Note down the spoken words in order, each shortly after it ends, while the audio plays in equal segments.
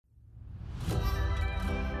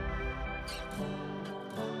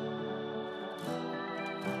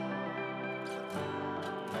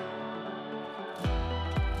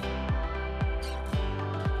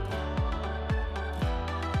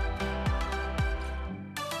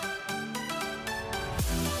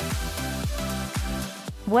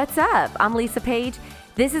What's up? I'm Lisa Page.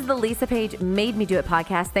 This is the Lisa Page Made Me Do It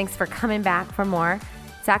podcast. Thanks for coming back for more.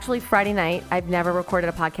 It's actually Friday night. I've never recorded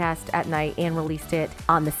a podcast at night and released it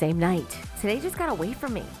on the same night. Today just got away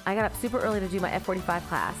from me. I got up super early to do my F45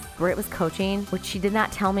 class. Britt was coaching, which she did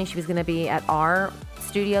not tell me she was going to be at our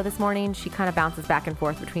studio this morning. She kind of bounces back and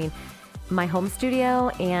forth between my home studio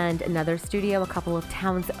and another studio a couple of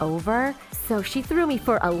towns over. So she threw me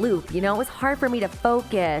for a loop. You know, it was hard for me to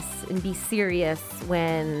focus and be serious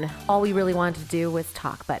when all we really wanted to do was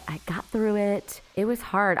talk, but I got through it. It was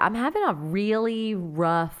hard. I'm having a really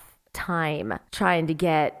rough time trying to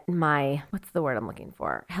get my, what's the word I'm looking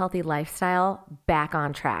for? Healthy lifestyle back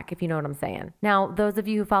on track, if you know what I'm saying. Now, those of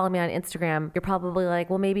you who follow me on Instagram, you're probably like,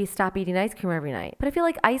 well, maybe stop eating ice cream every night. But I feel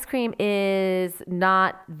like ice cream is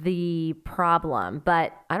not the problem,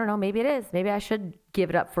 but I don't know, maybe it is. Maybe I should give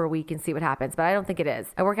it up for a week and see what happens, but I don't think it is.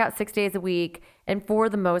 I work out 6 days a week, and for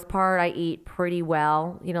the most part, I eat pretty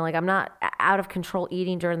well. You know, like I'm not out of control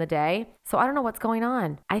eating during the day, so I don't know what's going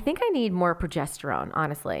on. I think I need more progesterone,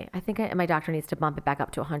 honestly. I think my doctor needs to bump it back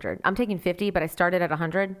up to 100. I'm taking 50, but I started at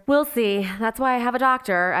 100. We'll see. That's why I have a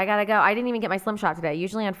doctor. I gotta go. I didn't even get my Slim Shot today.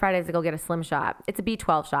 Usually on Fridays, I go get a Slim Shot. It's a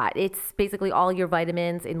B12 shot. It's basically all your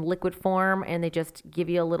vitamins in liquid form, and they just give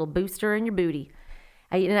you a little booster in your booty.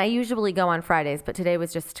 I usually go on Fridays, but today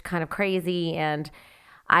was just kind of crazy, and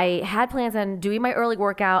I had plans on doing my early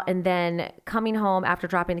workout and then coming home after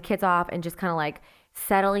dropping the kids off and just kind of like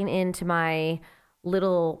settling into my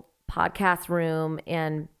little podcast room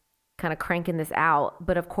and kind of cranking this out.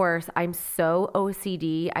 But of course, I'm so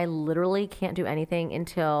OCD. I literally can't do anything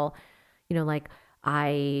until, you know, like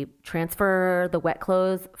I transfer the wet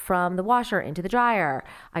clothes from the washer into the dryer.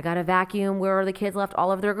 I got to vacuum where the kids left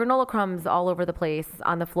all of their granola crumbs all over the place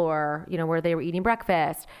on the floor, you know, where they were eating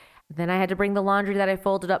breakfast. Then I had to bring the laundry that I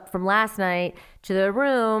folded up from last night to the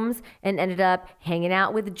rooms and ended up hanging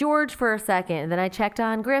out with George for a second. And then I checked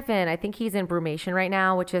on Griffin. I think he's in brumation right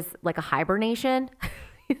now, which is like a hibernation.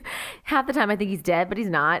 Half the time I think he's dead, but he's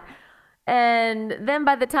not. And then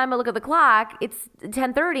by the time I look at the clock, it's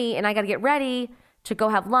 10:30 and I got to get ready to go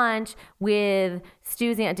have lunch with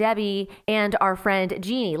Stu's Aunt Debbie and our friend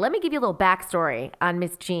Jeannie. Let me give you a little backstory on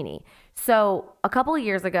Miss Jeannie. So a couple of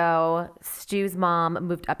years ago, Stu's mom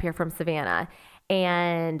moved up here from Savannah,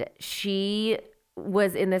 and she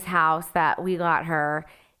was in this house that we got her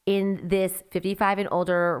in this 55 and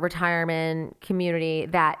older retirement community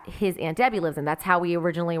that his Aunt Debbie lives in. That's how we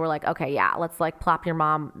originally were like, okay, yeah, let's like plop your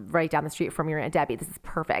mom right down the street from your Aunt Debbie. This is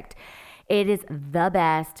perfect. It is the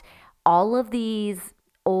best. All of these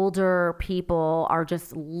older people are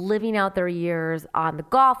just living out their years on the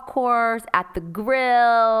golf course, at the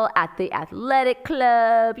grill, at the athletic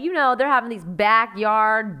club. You know, they're having these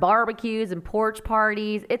backyard barbecues and porch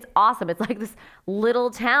parties. It's awesome. It's like this little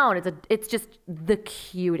town. It's just the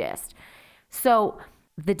cutest. So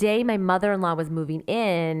the day my mother-in-law was moving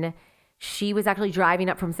in, she was actually driving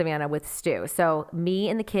up from Savannah with Stu. So me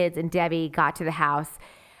and the kids and Debbie got to the house.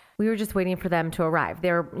 We were just waiting for them to arrive.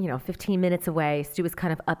 They're, 15 minutes away. Stu was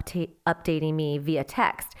kind of updating me via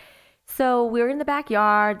text. So we're in the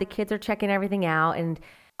backyard. The kids are checking everything out. And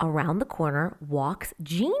around the corner walks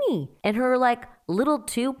Jeannie and her like little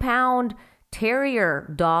 2-pound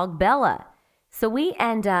terrier dog, Bella. So we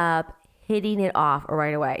end up hitting it off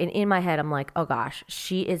right away. And in my head, I'm like, oh gosh,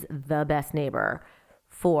 she is the best neighbor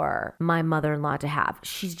for my mother-in-law to have.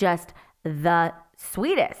 She's just the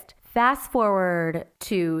sweetest. Fast forward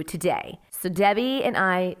to today. So Debbie and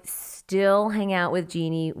I still hang out with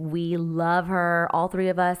Jeannie. We love her. All three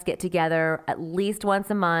of us get together at least once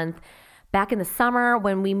a month. Back in the summer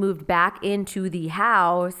when we moved back into the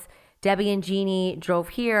house, Debbie and Jeannie drove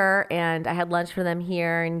here and I had lunch for them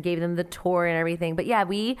here and gave them the tour and everything. But yeah,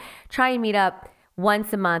 we try and meet up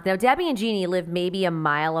once a month. Now, Debbie and Jeannie live maybe a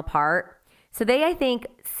mile apart. So they, I think,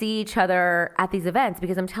 see each other at these events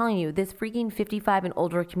because I'm telling you, this freaking 55 and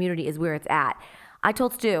older community is where it's at. I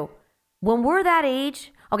told Stu, when we're that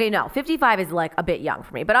age, okay, no, 55 is like a bit young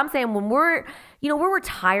for me, but I'm saying when we're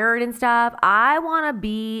retired and stuff, I want to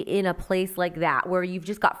be in a place like that where you've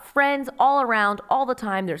just got friends all around all the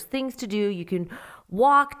time. There's things to do. You can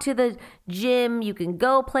walk to the gym. You can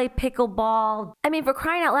go play pickleball. I mean, for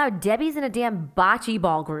crying out loud, Debbie's in a damn bocce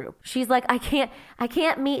ball group. She's like, I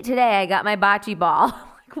can't meet today. I got my bocce ball.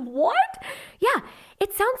 Like, what? Yeah,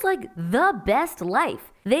 it sounds like the best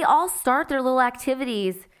life. They all start their little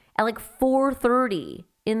activities at like 4:30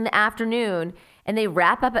 in the afternoon and they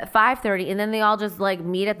wrap up at 5:30 and then they all just like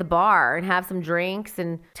meet at the bar and have some drinks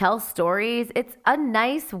and tell stories. It's a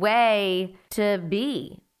nice way to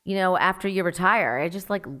be. after you retire. I just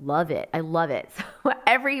like love it. I love it. So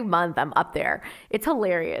every month I'm up there. It's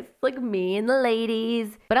hilarious. Like me and the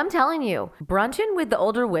ladies. But I'm telling you, brunching with the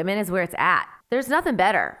older women is where it's at. There's nothing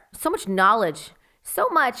better. So much knowledge, so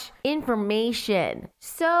much information,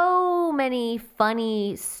 so many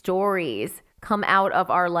funny stories come out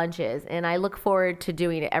of our lunches, and I look forward to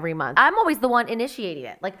doing it every month. I'm always the one initiating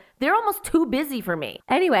it. Like, they're almost too busy for me.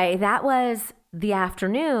 Anyway, that was the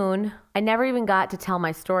afternoon. I never even got to tell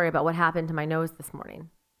my story about what happened to my nose this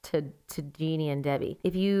morning to Jeannie and Debbie.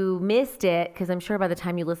 If you missed it, because I'm sure by the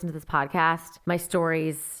time you listen to this podcast, my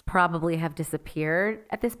stories probably have disappeared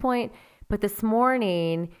at this point. But this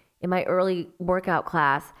morning, in my early workout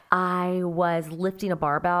class, I was lifting a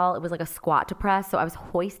barbell. It was like a squat to press. So I was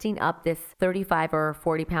hoisting up this 35 or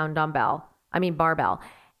 40 pound barbell,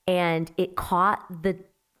 and it caught the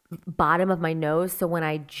bottom of my nose. So when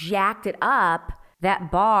I jacked it up,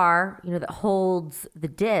 that bar, that holds the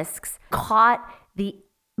discs, caught the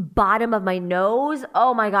bottom of my nose.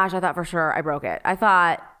 Oh my gosh, I thought for sure I broke it. I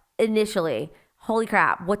thought initially, holy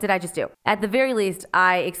crap, what did I just do? At the very least,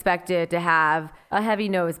 I expected to have a heavy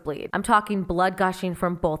nosebleed. I'm talking blood gushing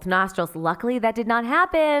from both nostrils. Luckily, that did not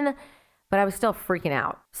happen, but I was still freaking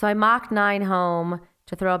out. So I Mach 9 home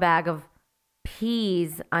to throw a bag of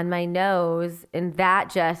peas on my nose, and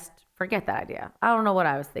forget that idea. I don't know what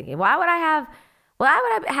I was thinking. Why would I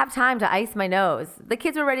have time to ice my nose? The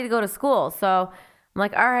kids were ready to go to school. So I'm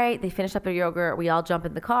like, all right, they finished up their yogurt. We all jump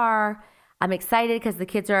in the car. I'm excited because the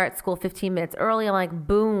kids are at school 15 minutes early. I'm like,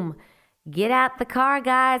 boom, get out the car,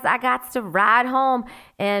 guys. I got to ride home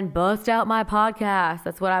and bust out my podcast.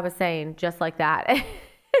 That's what I was saying, just like that.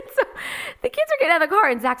 So the kids are getting out of the car,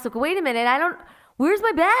 and Zach's like, wait a minute, where's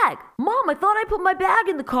my bag? Mom, I thought I put my bag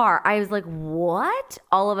in the car. I was like, what?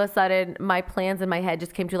 All of a sudden, my plans in my head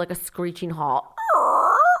just came to like a screeching halt.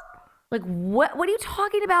 Like, what are you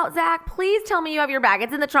talking about, Zach? Please tell me you have your bag.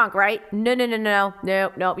 It's in the trunk, right? No. You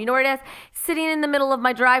know where it is? Sitting in the middle of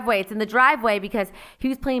my driveway. It's in the driveway because he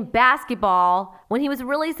was playing basketball when he was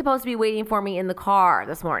really supposed to be waiting for me in the car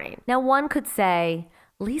this morning. Now, one could say,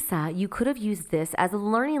 Lisa, you could have used this as a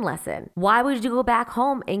learning lesson. Why would you go back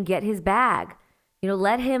home and get his bag?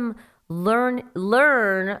 Let him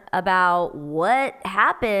learn about what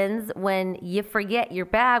happens when you forget your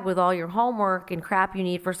bag with all your homework and crap you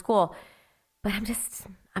need for school. But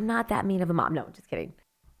I'm not that mean of a mom. No, just kidding.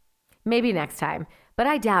 Maybe next time, but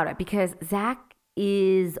I doubt it because Zach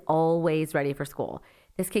is always ready for school.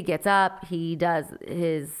 This kid gets up, he does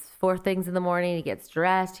his 4 things in the morning, he gets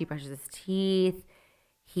dressed, he brushes his teeth,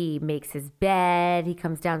 he makes his bed, he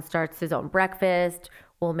comes down, starts his own breakfast,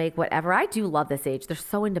 will make whatever. I do love this age. They're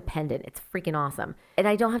so independent. It's freaking awesome. And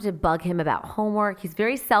I don't have to bug him about homework. He's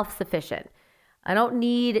very self-sufficient. I don't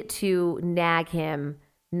need to nag him.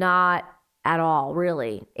 Not at all,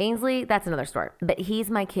 really. Ainsley, that's another story. But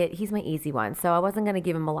he's my kid. He's my easy one. So I wasn't going to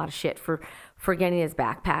give him a lot of shit for forgetting his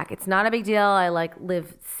backpack. It's not a big deal. I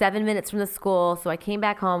live 7 minutes from the school. So I came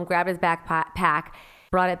back home, grabbed his backpack,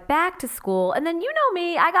 brought it back to school. And then you know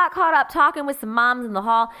me, I got caught up talking with some moms in the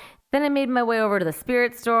hall. Then I made my way over to the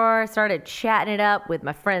spirit store, started chatting it up with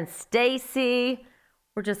my friend Stacy.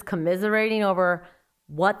 We're just commiserating over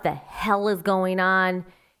what the hell is going on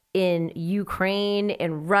in Ukraine,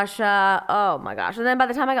 in Russia. Oh my gosh. And then by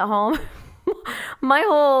the time I got home, my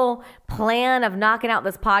whole plan of knocking out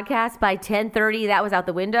this podcast by 10:30, that was out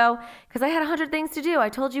the window because I had 100 things to do. I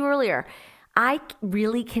told you earlier, I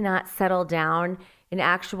really cannot settle down and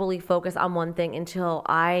actually focus on one thing until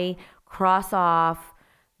I cross off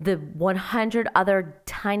the 100 other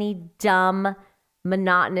tiny, dumb,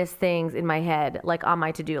 monotonous things in my head, like on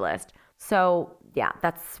my to-do list. So yeah,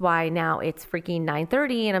 that's why now it's freaking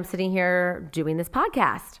 9:30 and I'm sitting here doing this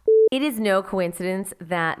podcast. It is no coincidence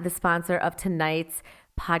that the sponsor of tonight's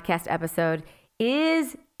podcast episode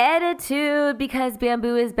is Ettitude, because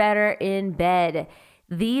bamboo is better in bed.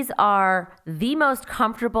 These are the most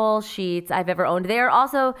comfortable sheets I've ever owned. They are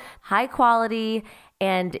also high quality,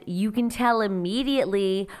 and you can tell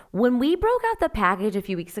immediately when we broke out the package a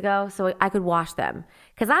few weeks ago so I could wash them.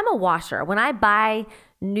 Because I'm a washer. When I buy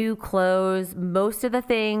new clothes, most of the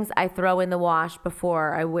things I throw in the wash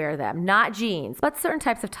before I wear them. Not jeans, but certain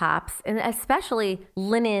types of tops, and especially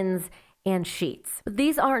linens and sheets. But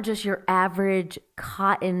these aren't just your average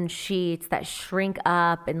cotton sheets that shrink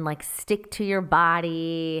up and stick to your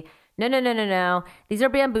body. No. These are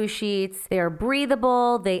bamboo sheets. They are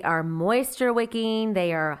breathable. They are moisture wicking.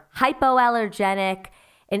 They are hypoallergenic.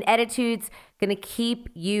 And Ettitude's gonna keep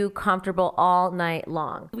you comfortable all night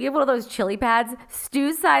long. We have one of those chili pads.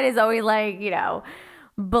 Stu's side is always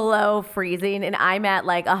below freezing and I'm at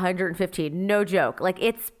like 115. No joke. Like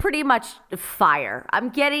it's pretty much fire. I'm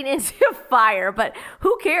getting into fire, but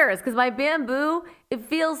who cares? Because my Bamboo, it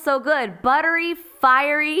feels so good. Buttery,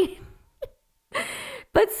 fiery,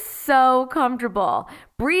 but so comfortable.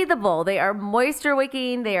 Breathable. They are moisture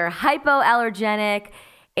wicking. They are hypoallergenic.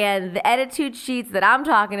 And the Ettitude sheets that I'm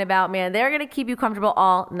talking about, man, they're going to keep you comfortable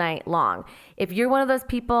all night long. If you're one of those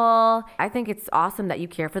people, I think it's awesome that you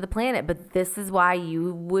care for the planet, but this is why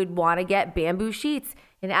you would want to get Bamboo sheets.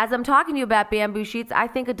 And as I'm talking to you about Bamboo sheets, I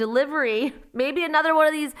think a delivery, maybe another one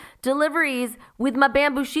of these deliveries with my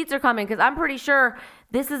Bamboo sheets are coming, because I'm pretty sure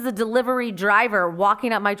this is a delivery driver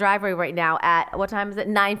walking up my driveway right now at, what time is it?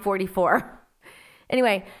 9:44.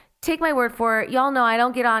 Anyway, take my word for it. Y'all know I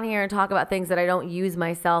don't get on here and talk about things that I don't use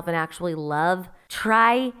myself and actually love.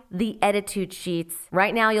 Try the Ettitude sheets.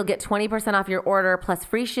 Right now, you'll get 20% off your order plus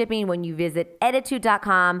free shipping when you visit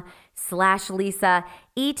ettitude.com/Lisa,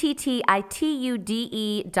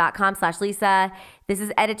 ETTITUDE.com/Lisa. This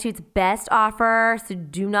is Ettitude's best offer, so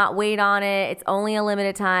do not wait on it. It's only a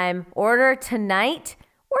limited time. Order tonight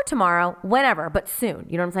or tomorrow, whenever, but soon.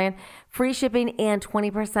 You know what I'm saying? Free shipping and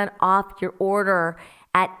 20% off your order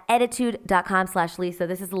at ettitude.com/Lisa.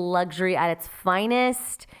 This is luxury at its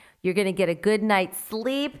finest. You're going to get a good night's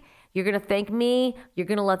sleep. You're going to thank me. You're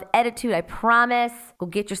going to love Ettitude. I promise. Go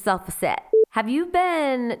get yourself a set. Have you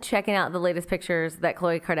been checking out the latest pictures that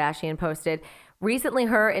Khloe Kardashian posted? Recently,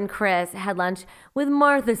 her and Kris had lunch with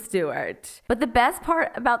Martha Stewart. But the best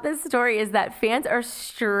part about this story is that fans are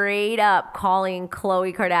straight up calling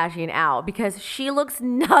Khloe Kardashian out because she looks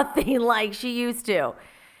nothing like she used to.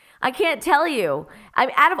 I can't tell you.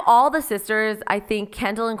 Out of all the sisters, I think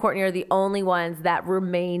Kendall and Kourtney are the only ones that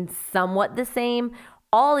remain somewhat the same.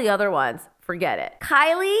 All the other ones, forget it.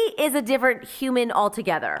 Kylie is a different human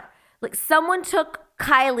altogether. Like someone took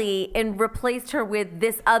Kylie and replaced her with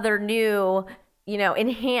this other new,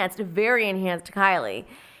 enhanced, very enhanced Kylie.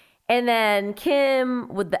 And then Kim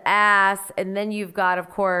with the ass. And then you've got,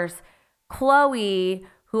 of course, Khloe,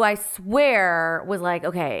 who I swear was like,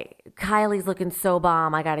 okay, Kylie's looking so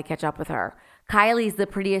bomb. I got to catch up with her. Kylie's the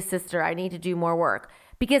prettiest sister. I need to do more work.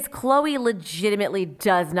 Because Khloe legitimately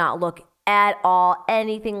does not look at all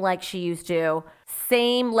anything like she used to.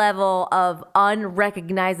 Same level of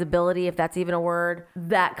unrecognizability, if that's even a word,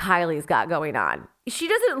 that Kylie's got going on. She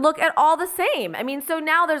doesn't look at all the same. So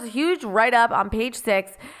now there's a huge write-up on page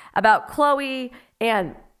 6 about Khloe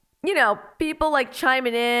and people like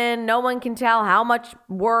chiming in. No one can tell how much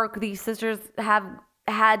work these sisters have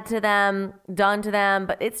had to them, done to them,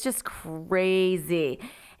 but it's just crazy.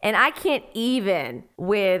 And I can't even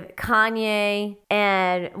with Kanye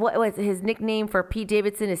and what was his nickname for Pete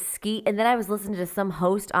Davidson is Skeet. And then I was listening to some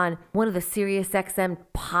host on one of the SiriusXM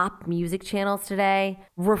pop music channels today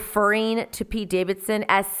referring to Pete Davidson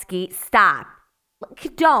as Skeet. Stop.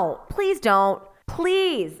 Don't. Please don't.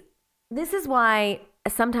 Please. This is why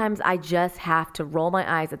sometimes I just have to roll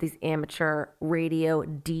my eyes at these amateur radio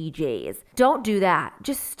DJs. Don't do that.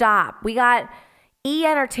 Just stop. We got E!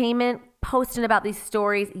 Entertainment posting about these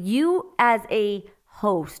stories. You as a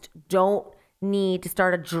host don't need to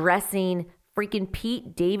start addressing freaking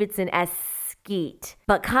Pete Davidson as Skeet.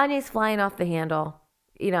 But Kanye's flying off the handle.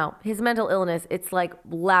 His mental illness, it's like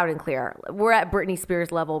loud and clear. We're at Britney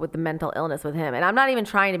Spears level with the mental illness with him. And I'm not even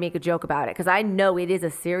trying to make a joke about it because I know it is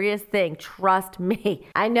a serious thing. Trust me.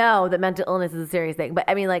 I know that mental illness is a serious thing. But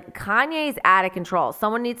Kanye's out of control.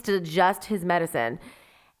 Someone needs to adjust his medicine.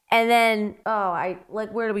 And then,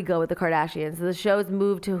 where do we go with the Kardashians? So the show's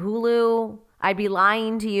moved to Hulu. I'd be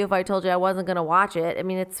lying to you if I told you I wasn't going to watch it.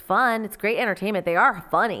 It's fun. It's great entertainment. They are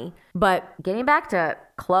funny. But getting back to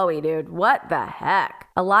Khloe, dude, what the heck?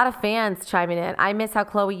 A lot of fans chiming in. I miss how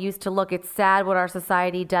Khloe used to look. It's sad what our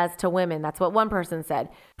society does to women. That's what one person said.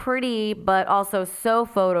 Pretty, but also so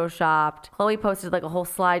photoshopped. Khloe posted like a whole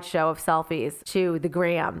slideshow of selfies to the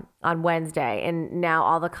gram on Wednesday. And now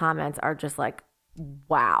all the comments are just like,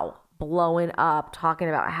 wow, blowing up, talking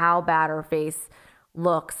about how bad her face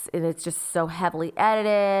looks, and it's just so heavily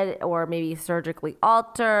edited or maybe surgically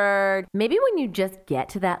altered. Maybe when you just get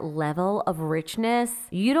to that level of richness,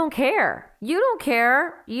 you don't care. You don't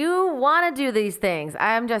care. You want to do these things.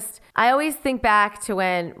 I always think back to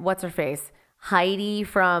when, what's her face? Heidi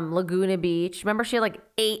from Laguna Beach. Remember she had like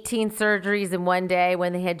 18 surgeries in one day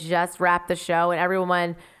when they had just wrapped the show and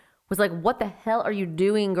everyone was like, what the hell are you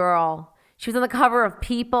doing, girl? She was on the cover of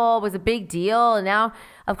People, was a big deal. And now,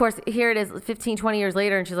 of course, here it is 15, 20 years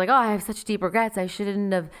later. And she's like, oh, I have such deep regrets. I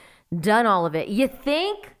shouldn't have done all of it. You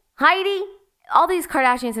think, Heidi? All these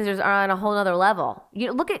Kardashian sisters are on a whole nother level.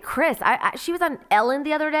 Look at Kris. She was on Ellen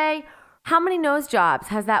the other day. How many nose jobs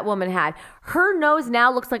has that woman had? Her nose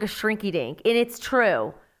now looks like a shrinky dink, and it's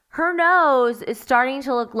true. Her nose is starting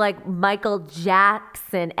to look like Michael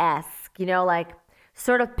Jackson-esque, like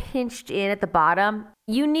sort of pinched in at the bottom.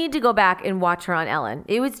 You need to go back and watch her on Ellen.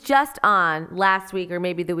 It was just on last week or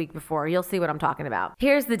maybe the week before. You'll see what I'm talking about.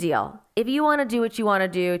 Here's the deal. If you want to do what you want to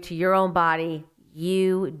do to your own body,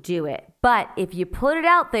 you do it. But if you put it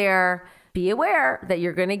out there, be aware that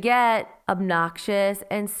you're going to get obnoxious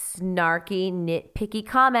and snarky, nitpicky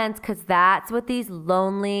comments because that's what these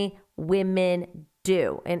lonely women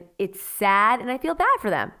do. And it's sad and I feel bad for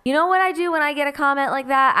them. You know what I do when I get a comment like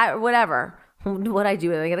that? What I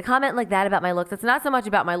do when I get a comment like that about my looks, it's not so much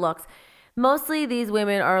about my looks. Mostly these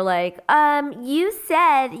women are like, you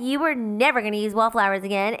said you were never going to use wallflowers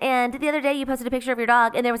again. And the other day you posted a picture of your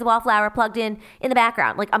dog and there was a wallflower plugged in the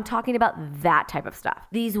background. Like, I'm talking about that type of stuff.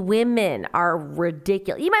 These women are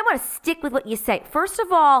ridiculous. You might want to stick with what you say. First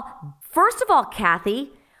of all,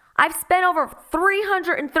 Kathy, I've spent over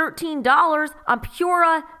 $313 on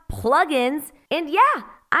Pura plugins. And yeah,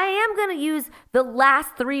 I am going to use the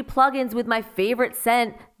last 3 plugins with my favorite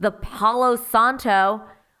scent, the Palo Santo.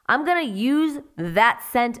 I'm going to use that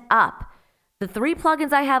scent up. The 3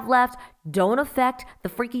 plugins I have left don't affect the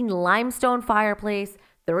freaking limestone fireplace.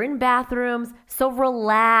 They're in bathrooms. So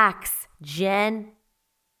relax, Jen.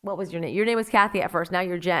 What was your name? Your name was Kathy at first. Now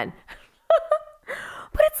you're Jen.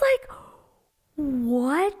 But it's like,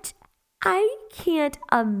 what? I can't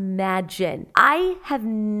imagine.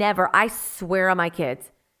 I swear on my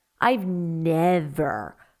kids, I've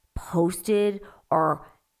never posted or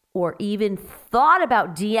even thought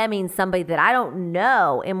about DMing somebody that I don't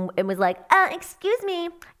know and was like, excuse me,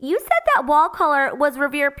 you said that wall color was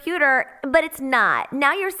Revere Pewter, but it's not.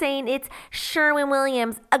 Now you're saying it's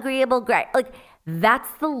Sherwin-Williams Agreeable Gray. Like,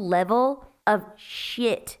 that's the level of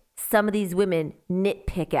shit some of these women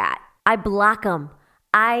nitpick at. I block them.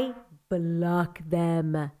 I don't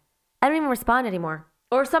even respond anymore.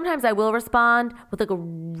 Or sometimes I will respond with like a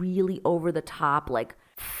really over the top, like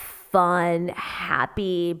fun,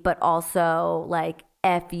 happy, but also like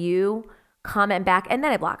F you comment back, and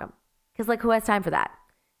then I block them. Because like, who has time for that?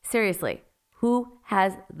 Seriously, who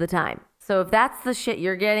has the time? So if that's the shit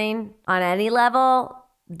you're getting on any level,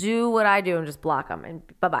 do what I do and just block them and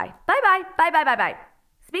bye-bye. Bye-bye, bye-bye, bye-bye.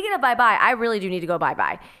 Speaking of bye-bye, I really do need to go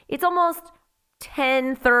bye-bye. It's almost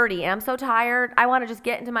 10:30 and I'm so tired. I want to just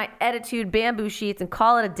get into my Attitude bamboo sheets and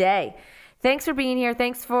call it a day. Thanks for being here.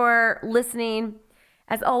 Thanks for listening.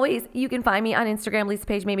 As always, you can find me on Instagram, Lisa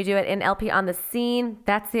Page Made Me Do It, and LP on the Scene.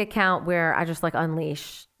 That's the account where I just like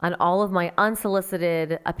unleash on all of my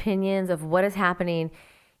unsolicited opinions of what is happening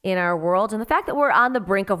in our world and the fact that we're on the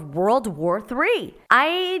brink of World War III.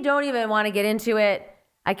 I don't even want to get into it.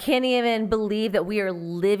 I can't even believe that we are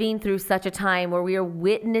living through such a time where we are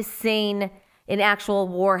witnessing an actual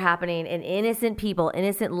war happening and innocent people,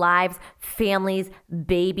 innocent lives, families,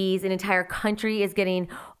 babies, an entire country is getting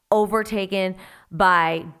overtaken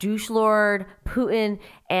by douche lord Putin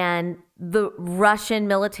and the Russian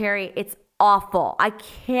military. It's awful. I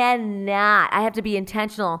have to be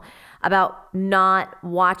intentional about not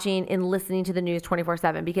watching and listening to the news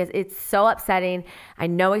 24/7 because it's so upsetting. I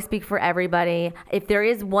know I speak for everybody. If there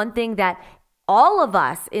is one thing that all of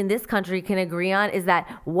us in this country can agree on is that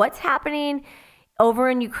what's happening over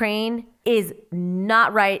in Ukraine is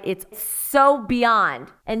not right. It's so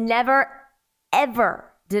beyond. And never, ever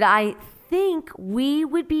did I think we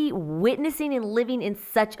would be witnessing and living in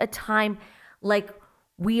such a time like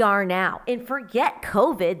we are now. And forget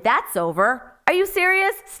COVID, that's over. Are you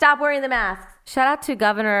serious? Stop wearing the masks. Shout out to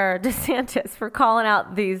Governor DeSantis for calling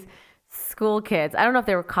out these school kids. I don't know if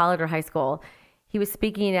they were college or high school. He was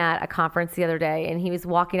speaking at a conference the other day and he was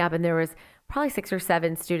walking up and there was probably 6 or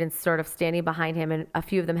 7 students sort of standing behind him and a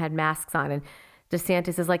few of them had masks on. And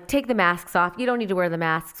DeSantis is like, take the masks off. You don't need to wear the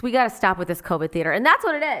masks. We got to stop with this COVID theater. And that's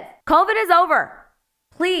what it is. COVID is over.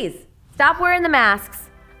 Please stop wearing the masks.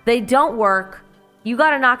 They don't work. You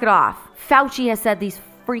got to knock it off. Fauci has said these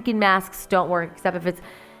freaking masks don't work, except if it's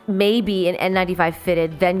maybe an N95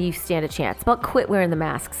 fitted, then you stand a chance. But quit wearing the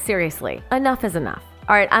masks. Seriously. Enough is enough.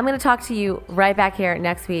 All right, I'm going to talk to you right back here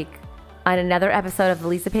next week on another episode of the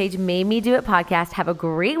Lisa Page Made Me Do It podcast. Have a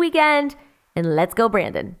great weekend, and let's go,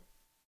 Brandon.